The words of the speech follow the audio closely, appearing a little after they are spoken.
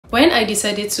When I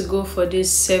decided to go for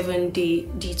this 7-day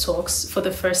detox for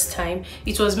the first time,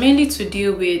 it was mainly to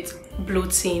deal with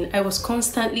bloating. I was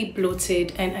constantly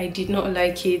bloated and I did not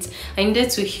like it. I needed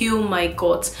to heal my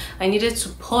gut. I needed to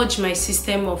purge my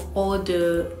system of all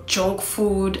the junk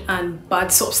food and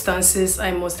bad substances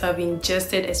I must have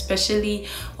ingested, especially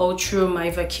all through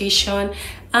my vacation.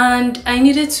 And I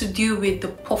needed to deal with the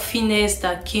puffiness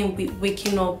that came with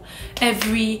waking up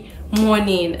every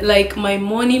morning, like my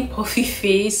morning puffy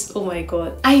face. Oh my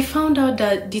god, I found out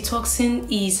that detoxing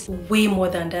is way more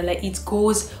than that. Like, it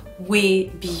goes way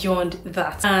beyond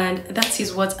that, and that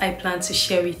is what I plan to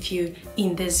share with you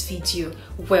in this video.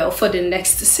 Well, for the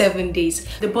next 7 days,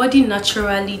 the body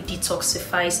naturally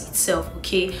detoxifies itself.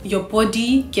 Okay, your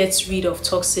body gets rid of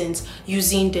toxins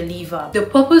using the liver. The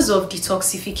purpose of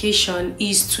detoxification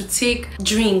is to take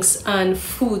drinks and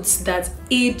foods that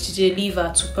aid the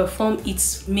liver to perform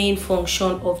its main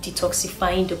function of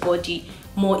detoxifying the body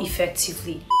more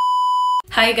effectively.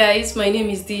 Hi guys, my name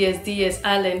is D.S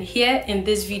Alan. Here in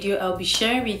this video, I'll be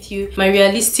sharing with you my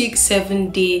realistic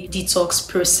 7-day detox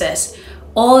process.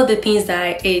 All the things that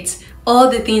I ate, all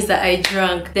the things that I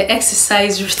drank, the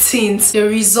exercise routines, the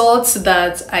results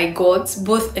that I got,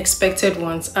 both expected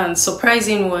ones and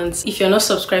surprising ones. If you're not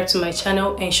subscribed to my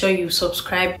channel, ensure you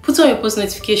subscribe. Put on your post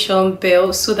notification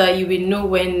bell so that you will know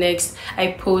when next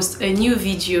I post a new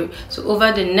video. So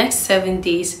over the next 7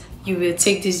 days, you will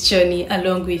take this journey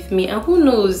along with me, and who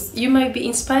knows, you might be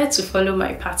inspired to follow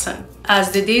my pattern.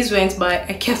 As the days went by,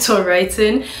 I kept on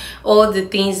writing all the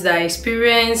things that I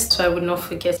experienced so I would not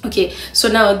forget. Okay, so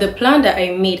now the plan that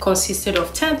I made consisted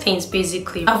of 10 things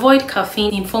basically. Avoid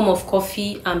caffeine in form of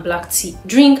coffee and black tea.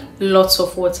 Drink lots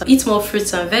of water. Eat more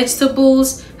fruits and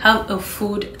vegetables. Have a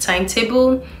food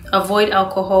timetable. Avoid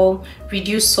alcohol.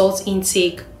 Reduce salt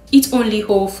intake. Eat only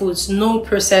whole foods, no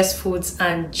processed foods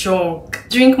and junk.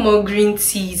 Drink more green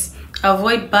teas.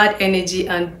 Avoid bad energy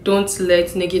and don't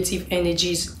let negative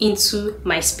energies into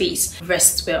my space.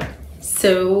 Rest well.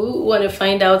 So, want to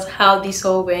find out how this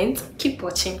all went? Keep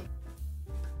watching.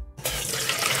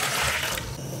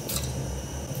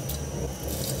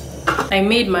 I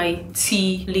made my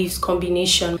tea leaves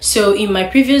combination. So in my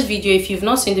previous video, if you've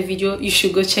not seen the video, you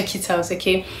should go check it out,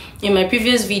 okay? In my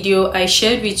previous video, I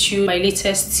shared with you my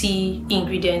latest tea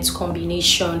ingredients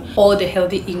combination, all the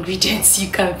healthy ingredients you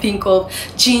can think of: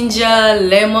 ginger,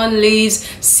 lemon leaves,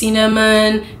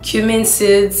 cinnamon, cumin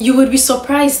seeds. You would be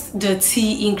surprised the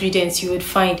tea ingredients you would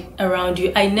find around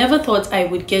you. I never thought I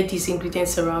would get these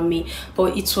ingredients around me,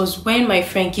 but it was when my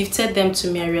friend gifted them to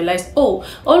me I realized, oh,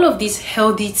 all of these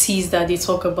healthy teas that they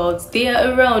talk about, they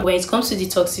are around. When it comes to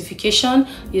detoxification,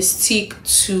 you stick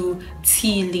to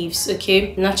tea leaves,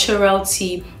 okay? Natural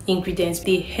tea ingredients.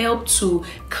 They help to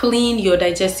clean your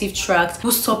digestive tract,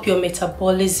 boost up your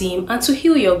metabolism, and to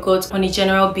heal your gut on a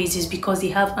general basis because they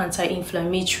have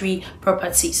anti-inflammatory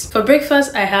properties. For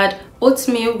breakfast, I had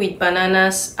oatmeal with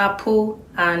bananas, apple,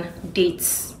 and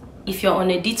dates. If you're on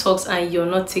a detox and you're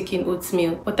not taking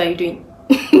oatmeal, what are you doing?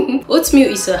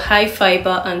 Oatmeal is a high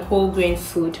fiber and whole grain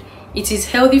food. It is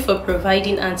healthy for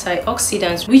providing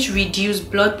antioxidants which reduce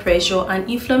blood pressure and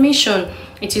inflammation.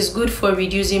 It is good for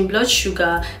reducing blood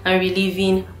sugar and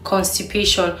relieving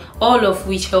constipation, all of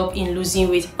which help in losing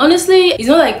weight. Honestly, it's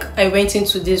not like I went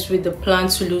into this with the plan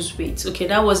to lose weight. Okay,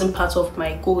 that wasn't part of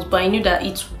my goals, but I knew that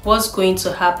it was going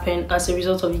to happen as a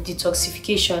result of the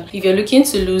detoxification. If you're looking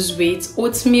to lose weight,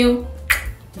 oatmeal,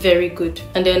 very good.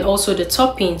 And then also the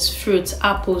toppings: fruits,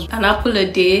 apples. An apple a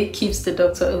day keeps the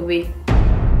doctor away.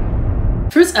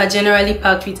 Fruits are generally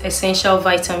packed with essential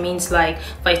vitamins like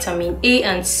vitamin A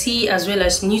and C, as well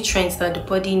as nutrients that the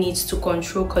body needs to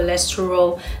control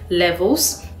cholesterol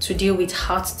levels, to deal with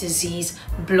heart disease,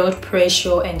 blood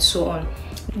pressure, and so on.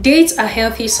 Dates are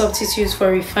healthy substitutes for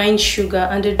refined sugar,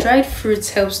 and the dried fruits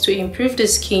helps to improve the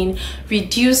skin,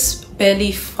 reduce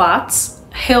belly fats,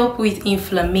 help with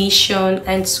inflammation,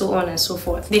 and so on and so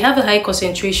forth. They have a high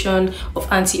concentration of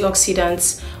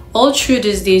antioxidants. All through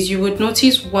these days, you would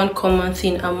notice one common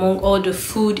thing among all the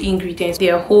food ingredients: they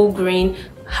are whole grain,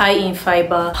 high in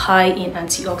fiber, high in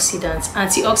antioxidants.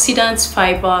 Antioxidants,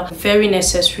 fiber, very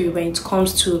necessary when it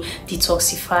comes to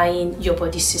detoxifying your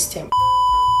body system.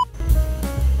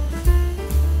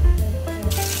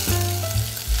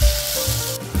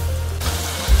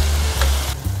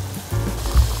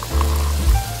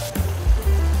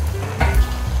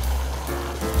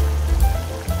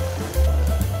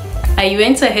 I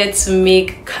went ahead to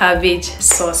make cabbage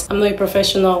sauce. I'm not a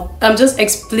professional. I'm just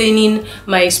explaining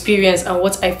my experience and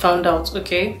what I found out,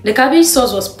 okay? The cabbage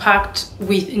sauce was packed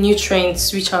with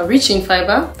nutrients which are rich in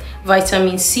fiber,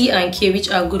 vitamin C and K, which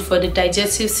are good for the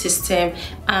digestive system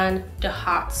and the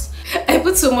heart. I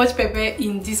put so much pepper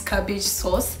in this cabbage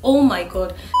sauce. Oh my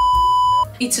god.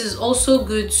 It is also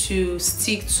good to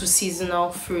stick to seasonal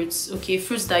fruits, okay?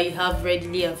 Fruits that you have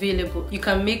readily available. You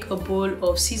can make a bowl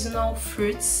of seasonal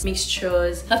fruits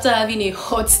mixtures. After having a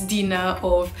hot dinner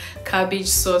of cabbage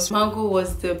sauce, mango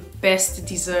was the best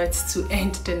dessert to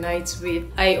end the night with.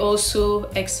 I also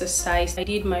exercised. I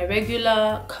did my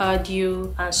regular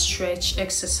cardio and stretch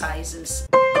exercises.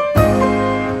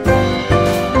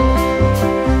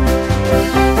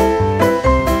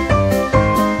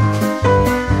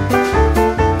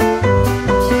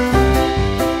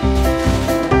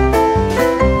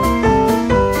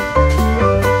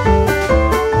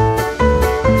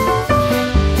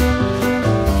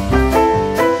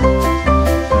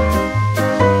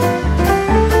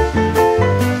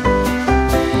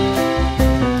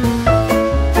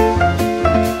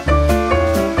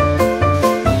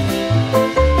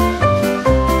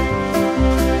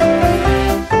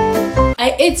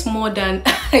 I ate more than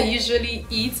I usually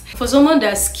eat. For someone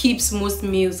that skips most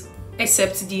meals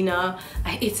except dinner,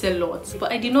 I ate a lot,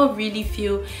 but I did not really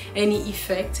feel any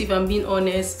effect, if I'm being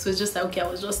honest. So it's just like, okay, I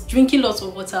was just drinking lots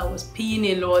of water, I was peeing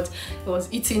a lot, I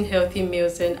was eating healthy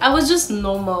meals, and I was just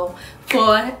normal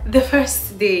for the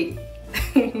first day.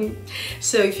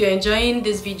 So if you're enjoying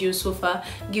this video so far,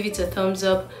 give it a thumbs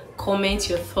up. Comment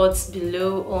your thoughts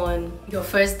below on your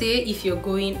first day. If you're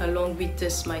going along with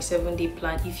this my 7-day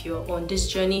plan, if you're on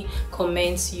this journey,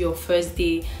 comment your first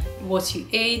day, what you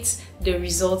ate, the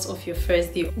results of your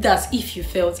first day. That's if you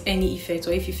felt any effect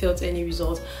or if you felt any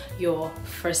result your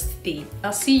first day.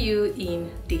 I'll see you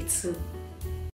in day 2.